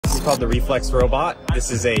called the Reflex Robot.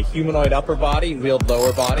 This is a humanoid upper body, wheeled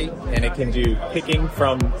lower body, and it can do picking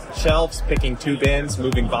from shelves, picking two bins,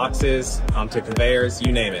 moving boxes onto conveyors,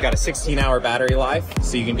 you name it. Got a 16-hour battery life,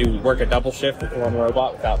 so you can work a double shift with one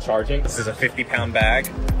robot without charging. This is a 50-pound bag.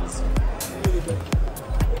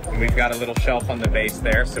 And we've got a little shelf on the base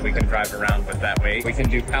there, so we can drive around with that weight. We can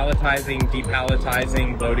do palletizing,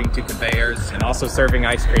 depalletizing, loading to conveyors, and also serving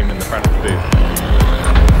ice cream in the front of the booth.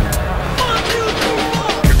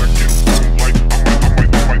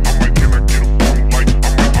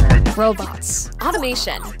 Robots,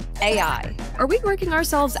 automation, AI. Are we working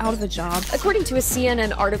ourselves out of a job? According to a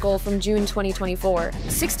CNN article from June 2024,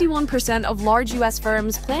 61% of large US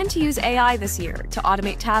firms plan to use AI this year to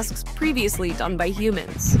automate tasks previously done by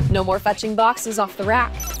humans. No more fetching boxes off the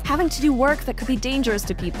rack, having to do work that could be dangerous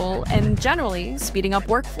to people, and generally speeding up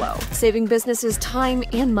workflow, saving businesses time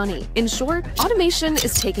and money. In short, automation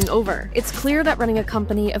is taking over. It's clear that running a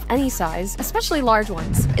company of any size, especially large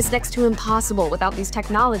ones, is next to impossible without these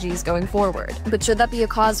technologies going forward. But should that be a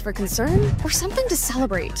cause for concern or something to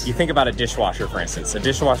celebrate? You think about a dishwasher, for instance. A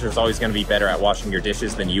dishwasher is always going to be better at washing your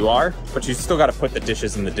dishes than you are, but you still got to put the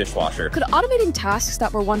dishes in the dishwasher. Could automating tasks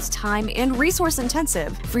that were once time and resource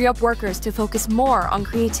intensive free up workers to focus more on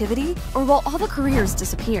creativity, or will all the careers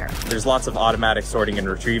disappear? There's lots of automatic sorting and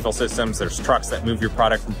retrieval systems. There's trucks that move your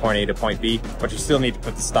product from point A to point B, but you still need to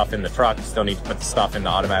put the stuff in the truck. You still need to put the stuff in the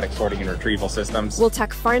automatic sorting and retrieval systems. Will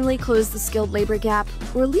tech finally close the skilled labor gap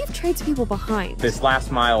or leave tradespeople behind? This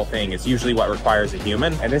last mile thing is usually what requires a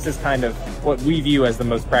human, and this is kind of what we view as the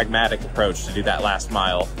most pragmatic approach to do that last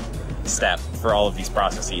mile step for all of these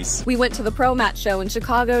processes. We went to the ProMat show in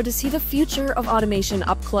Chicago to see the future of automation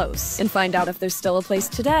up close and find out if there's still a place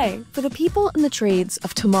today for the people in the trades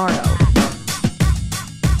of tomorrow.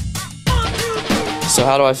 So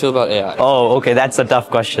how do I feel about AI? Oh, okay, that's a tough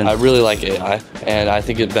question. I really like AI, and I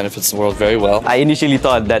think it benefits the world very well. I initially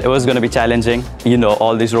thought that it was going to be challenging, you know,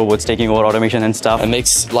 all these robots taking over automation and stuff. It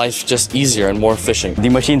makes life just easier and more efficient. The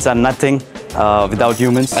machines are nothing without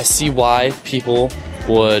humans. I see why people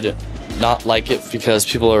would not like it, because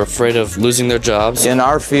people are afraid of losing their jobs. In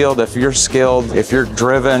our field, if you're skilled, if you're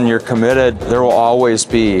driven, you're committed, there will always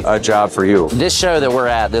be a job for you. This show that we're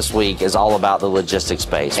at this week is all about the logistics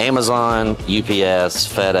space. Amazon,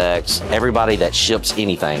 UPS, FedEx, everybody that ships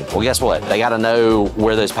anything. Well, guess what? They got to know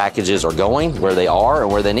where those packages are going, where they are,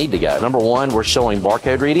 and where they need to go. Number one, we're showing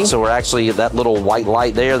barcode reading. So we're actually, that little white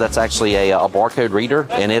light there, that's actually a barcode reader,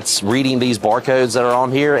 and it's reading these barcodes that are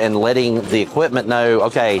on here and letting the equipment know,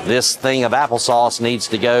 okay, this thing of applesauce needs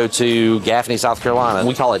to go to Gaffney, South Carolina.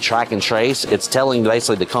 We call it track and trace. It's telling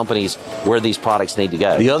basically the companies where these products need to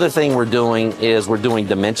go. The other thing we're doing is we're doing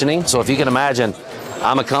dimensioning. So if you can imagine,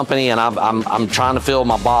 I'm a company and I'm trying to fill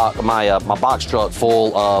my box truck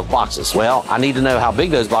full of boxes. Well, I need to know how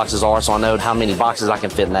big those boxes are so I know how many boxes I can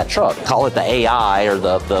fit in that truck. Call it the AI, or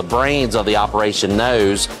the brains of the operation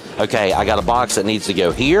knows, okay, I got a box that needs to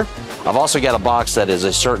go here. I've also got a box that is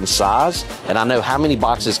a certain size, and I know how many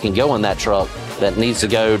boxes can go in that truck that needs to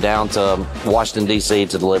go down to Washington, D.C.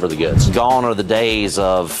 to deliver the goods. Gone are the days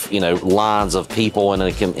of, you know, lines of people in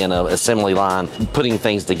an assembly line putting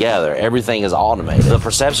things together. Everything is automated. The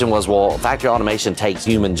perception was, well, factory automation takes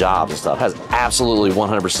human jobs and stuff. That's absolutely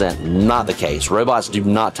 100% not the case. Robots do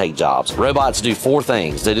not take jobs. Robots do four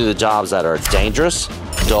things. They do the jobs that are dangerous,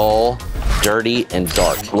 dull, dirty, and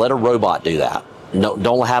dark. Let a robot do that. No,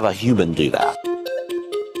 don't have a human do that.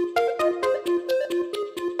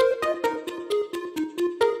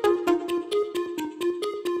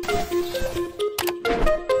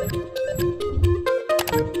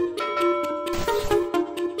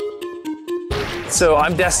 So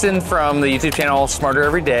I'm Destin from the YouTube channel Smarter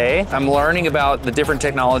Every Day. I'm learning about the different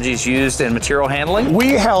technologies used in material handling. We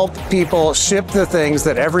help people ship the things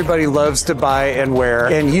that everybody loves to buy and wear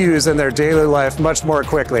and use in their daily life much more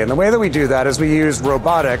quickly. And the way that we do that is we use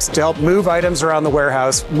robotics to help move items around the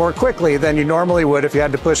warehouse more quickly than you normally would if you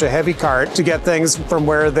had to push a heavy cart to get things from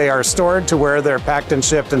where they are stored to where they're packed and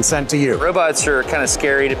shipped and sent to you. Robots are kind of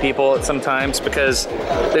scary to people sometimes because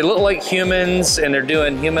they look like humans and they're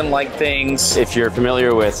doing human-like things. If you're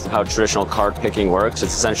familiar with how traditional cart picking works,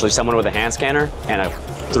 it's essentially someone with a hand scanner and a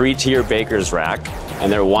 3-tier baker's rack,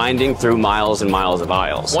 and they're winding through miles and miles of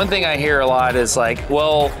aisles. One thing I hear a lot is like,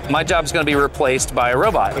 well, my job's gonna be replaced by a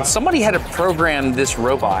robot. And somebody had to program this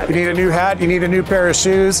robot. You need a new hat, you need a new pair of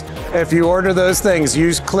shoes. If you order those things,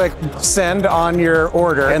 you click send on your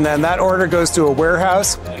order, and then that order goes to a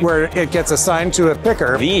warehouse where it gets assigned to a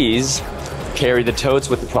picker. These carry the totes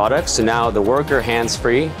with the products, so now the worker,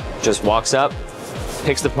 hands-free, just walks up,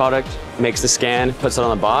 picks the product, makes the scan, puts it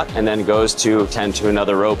on the bot, and then goes to tend to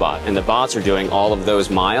another robot. And the bots are doing all of those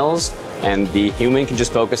miles, and the human can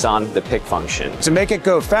just focus on the pick function. To make it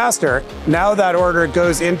go faster, now that order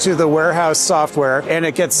goes into the warehouse software and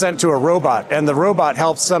it gets sent to a robot, and the robot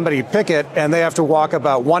helps somebody pick it, and they have to walk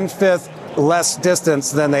about 1/5 less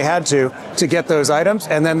distance than they had to get those items,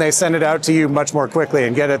 and then they send it out to you much more quickly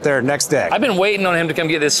and get it there next day. I've been waiting on him to come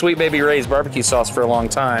get this Sweet Baby Ray's barbecue sauce for a long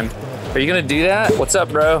time. Are you gonna do that? What's up,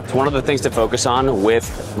 bro? One of the things to focus on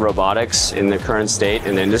with robotics in the current state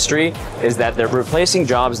in the industry is that they're replacing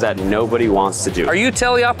jobs that nobody wants to do. Are you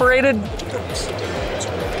teleoperated?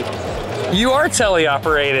 You are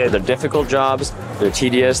teleoperated. They're difficult jobs, they're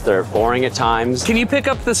tedious, they're boring at times. Can you pick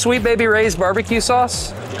up the Sweet Baby Ray's barbecue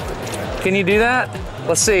sauce? Can you do that?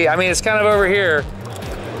 Let's see. I mean, it's kind of over here.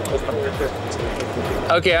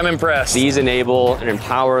 Okay, I'm impressed. These enable and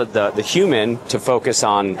empower the human to focus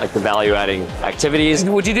on like the value-adding activities.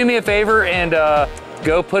 Would you do me a favor and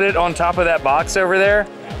go put it on top of that box over there?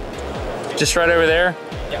 Just right over there?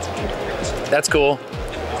 Yeah. That's cool.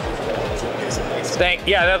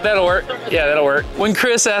 Yeah, that'll work. Yeah, that'll work. When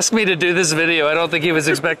Chris asked me to do this video, I don't think he was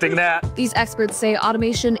expecting that. These experts say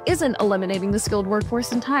automation isn't eliminating the skilled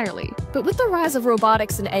workforce entirely. But with the rise of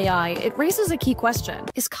robotics and AI, it raises a key question.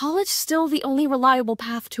 Is college still the only reliable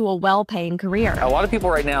path to a well-paying career? A lot of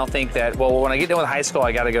people right now think that, well, when I get done with high school,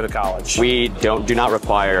 I gotta go to college. We do not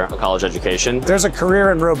require a college education. There's a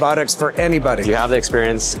career in robotics for anybody. You have the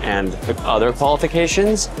experience and other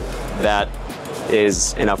qualifications, that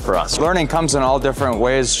is enough for us. Learning comes in all different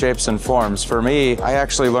ways, shapes, and forms. For me, I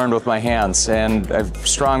actually learned with my hands, and I'm a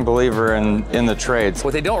strong believer in the trades.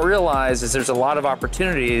 What they don't realize is there's a lot of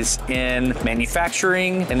opportunities in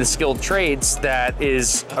manufacturing and the skilled trades that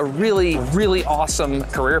is a really, really awesome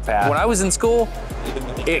career path. When I was in school,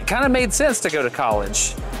 it kind of made sense to go to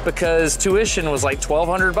college because tuition was like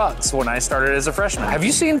 $1,200 when I started as a freshman. Have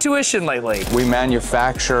you seen tuition lately? We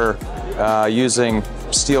manufacture using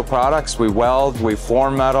steel products. We weld, we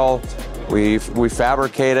form metal, we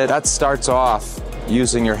fabricate it. That starts off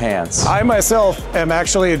using your hands. I myself am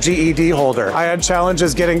actually a GED holder. I had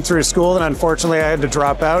challenges getting through school, and unfortunately I had to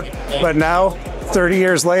drop out. But now, 30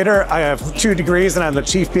 years later, I have 2 degrees and I'm the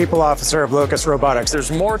Chief People Officer of Locus Robotics.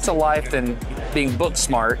 There's more to life than being book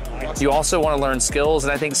smart. You also want to learn skills,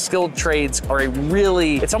 and I think skilled trades are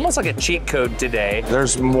it's almost like a cheat code today.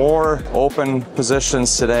 There's more open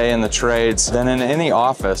positions today in the trades than in any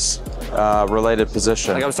office related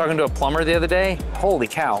position. Like I was talking to a plumber the other day. Holy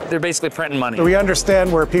cow, they're basically printing money. We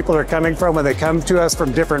understand where people are coming from when they come to us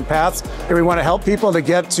from different paths, and we want to help people to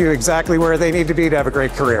get to exactly where they need to be to have a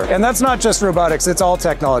great career. And that's not just robotics, it's all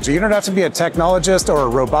technology. You don't have to be a technologist or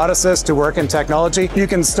a roboticist to work in technology. You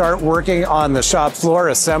can start working on the shop floor,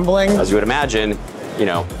 assembling. As you would imagine,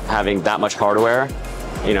 having that much hardware,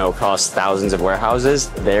 across thousands of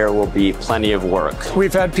warehouses, there will be plenty of work.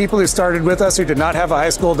 We've had people who started with us who did not have a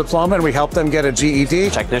high school diploma, and we helped them get a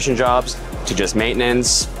GED. Technician jobs, to just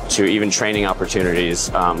maintenance, to even training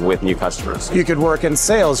opportunities with new customers. You could work in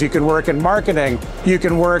sales, you can work in marketing, you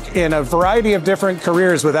can work in a variety of different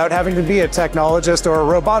careers without having to be a technologist or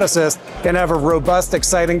a roboticist, and have a robust,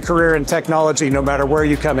 exciting career in technology no matter where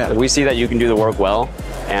you come in. If we see that you can do the work well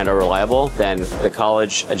and are reliable, then the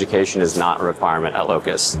college education is not a requirement at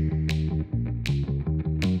Locus.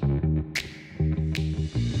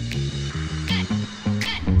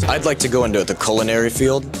 I'd like to go into the culinary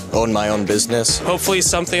field, own my own business. Hopefully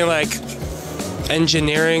something like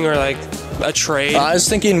engineering or like a trade. I was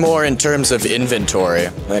thinking more in terms of inventory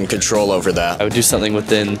and control over that. I would do something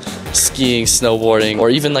within skiing, snowboarding, or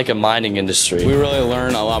even like a mining industry. We really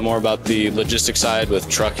learn a lot more about the logistics side with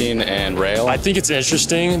trucking and rail. I think it's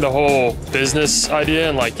interesting, the whole business idea,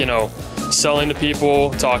 and selling to people,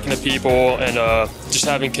 talking to people, and just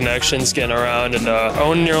having connections, getting around, and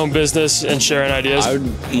owning your own business and sharing ideas. I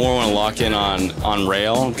would more want to lock in on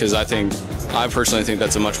rail, because I personally think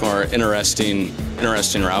that's a much more interesting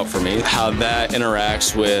route for me. How that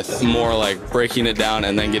interacts with more like breaking it down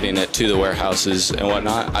and then getting it to the warehouses and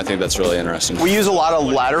whatnot, I think that's really interesting. We use a lot of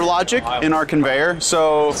ladder logic in our conveyor.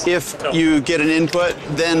 So if you get an input,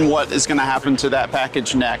 then what is going to happen to that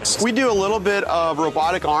package next? We do a little bit of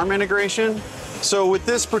robotic arm integration. So with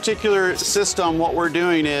this particular system, what we're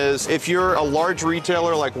doing is, if you're a large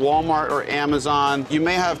retailer like Walmart or Amazon, you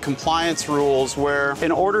may have compliance rules where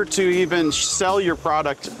in order to even sell your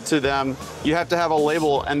product to them, you have to have a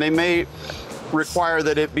label, and they may require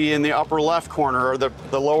that it be in the upper left corner or the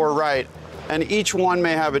lower right. and each one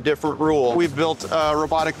may have a different rule. We've built a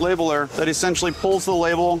robotic labeler that essentially pulls the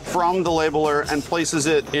label from the labeler and places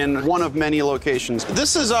it in one of many locations.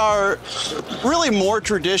 This is our really more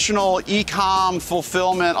traditional e-com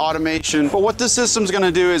fulfillment automation. But what this system's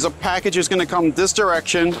gonna do is a package is gonna come this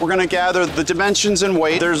direction. We're gonna gather the dimensions and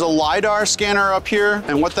weight. There's a LiDAR scanner up here,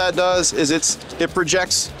 and what that does is it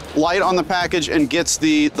projects light on the package and gets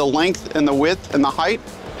the length and the width and the height.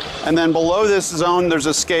 And then below this zone, there's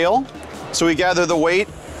a scale. So we gather the weight,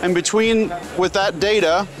 and with that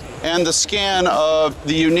data and the scan of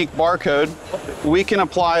the unique barcode, we can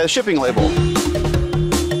apply a shipping label.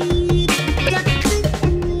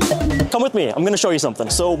 Come with me, I'm gonna show you something.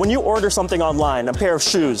 So when you order something online, a pair of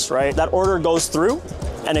shoes, right? That order goes through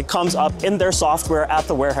and it comes up in their software at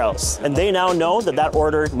the warehouse. And they now know that that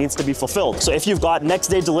order needs to be fulfilled. So if you've got next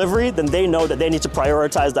day delivery, then they know that they need to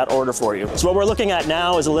prioritize that order for you. So what we're looking at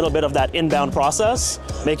now is a little bit of that inbound process,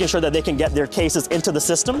 making sure that they can get their cases into the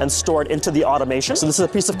system and stored into the automation. So this is a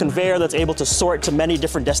piece of conveyor that's able to sort to many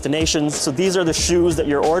different destinations. So these are the shoes that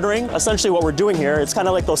you're ordering. Essentially what we're doing here, it's kind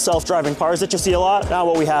of like those self-driving cars that you see a lot. Now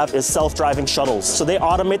what we have is self-driving shuttles. So they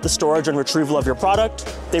automate the storage and retrieval of your product.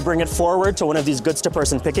 They bring it forward to one of these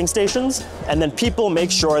goods-to-person picking stations, and then people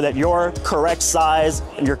make sure that your correct size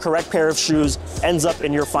and your correct pair of shoes ends up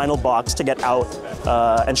in your final box to get out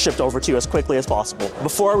and shipped over to you as quickly as possible.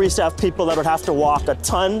 Before, we used to have people that would have to walk a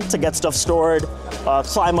ton to get stuff stored,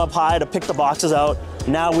 climb up high to pick the boxes out.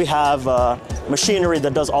 Now we have machinery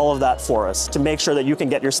that does all of that for us to make sure that you can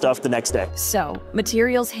get your stuff the next day. So,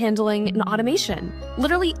 materials handling and automation.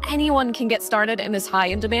 Literally anyone can get started in this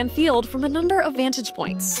high-in-demand field from a number of vantage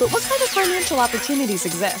points. But what kind of financial opportunities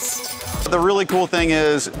exist? The really cool thing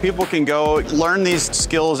is people can go learn these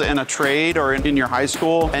skills in a trade or in your high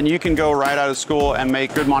school, and you can go right out of school and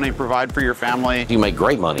make good money, provide for your family. You make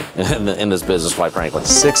great money in this business, quite frankly.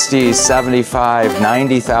 $60,000, $75,000,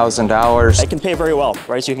 $90,000. It can pay very well,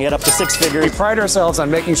 right? So you can get up to 6 figures. We pride ourselves on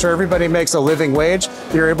making sure everybody makes a living wage.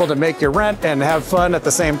 You're able to make your rent and have fun at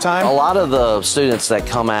the same time. A lot of the students that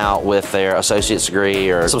come out with their associate's degree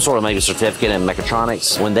or some sort of maybe certificate in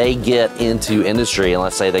mechatronics, when they get into industry, and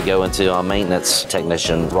let's say they go into a maintenance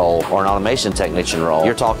technician role or an automation technician role,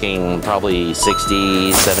 you're talking probably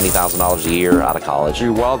 $60,000, $70,000 a year out of college.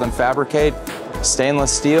 You weld and fabricate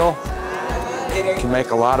stainless steel, you can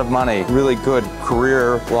make a lot of money, really good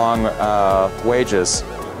career-long wages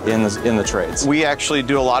in the trades. We actually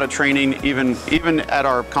do a lot of training even at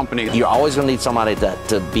our company. You're always going to need somebody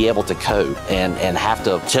to be able to code and have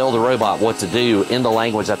to tell the robot what to do in the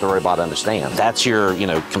language that the robot understands. That's your,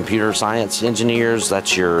 computer science engineers,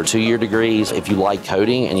 that's your 2-year degrees. If you like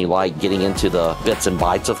coding and you like getting into the bits and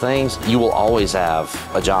bytes of things, you will always have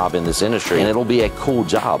a job in this industry, and it'll be a cool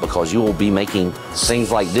job because you will be making things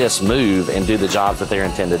like this move and do the jobs that they're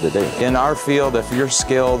intended to do. In our field, if you're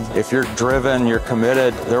skilled, if you're driven, you're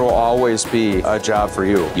committed, there will always be a job for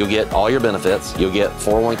you. You'll get all your benefits. You'll get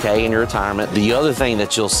 401k in your retirement. The other thing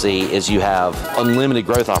that you'll see is you have unlimited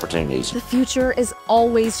growth opportunities. The future is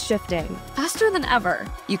always shifting, faster than ever.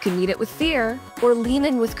 You can meet it with fear or lean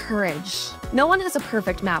in with courage. No one has a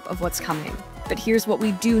perfect map of what's coming. But here's what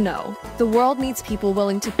we do know. The world needs people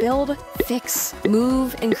willing to build, fix,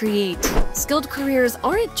 move, and create. Skilled careers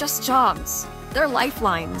aren't just jobs. They're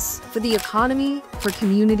lifelines for the economy, for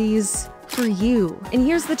communities, for you. And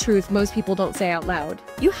here's the truth most people don't say out loud.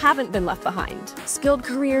 You haven't been left behind. Skilled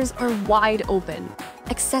careers are wide open,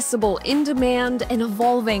 accessible, in demand, and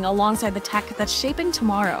evolving alongside the tech that's shaping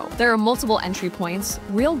tomorrow. There are multiple entry points,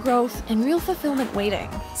 real growth, and real fulfillment waiting.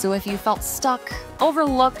 So if you felt stuck,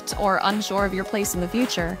 overlooked, or unsure of your place in the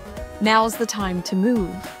future, now's the time to move.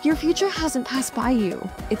 Your future hasn't passed by you.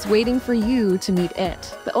 It's waiting for you to meet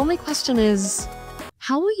it. The only question is,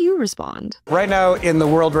 how will you respond? Right now in the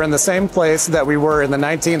world, we're in the same place that we were in the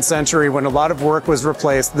 19th century when a lot of work was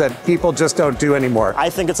replaced that people just don't do anymore. I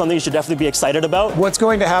think it's something you should definitely be excited about. What's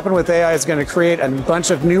going to happen with AI is going to create a bunch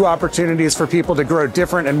of new opportunities for people to grow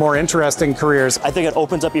different and more interesting careers. I think it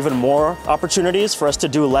opens up even more opportunities for us to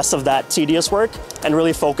do less of that tedious work and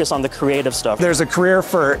really focus on the creative stuff. There's a career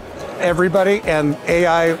for everybody, and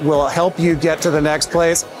AI will help you get to the next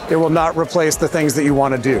place. It will not replace the things that you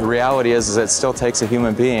want to do. The reality is it still takes a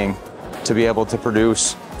human being to be able to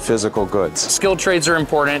produce physical goods. Skilled trades are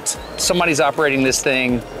important. Somebody's operating this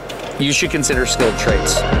thing. You should consider skilled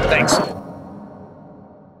trades. Thanks.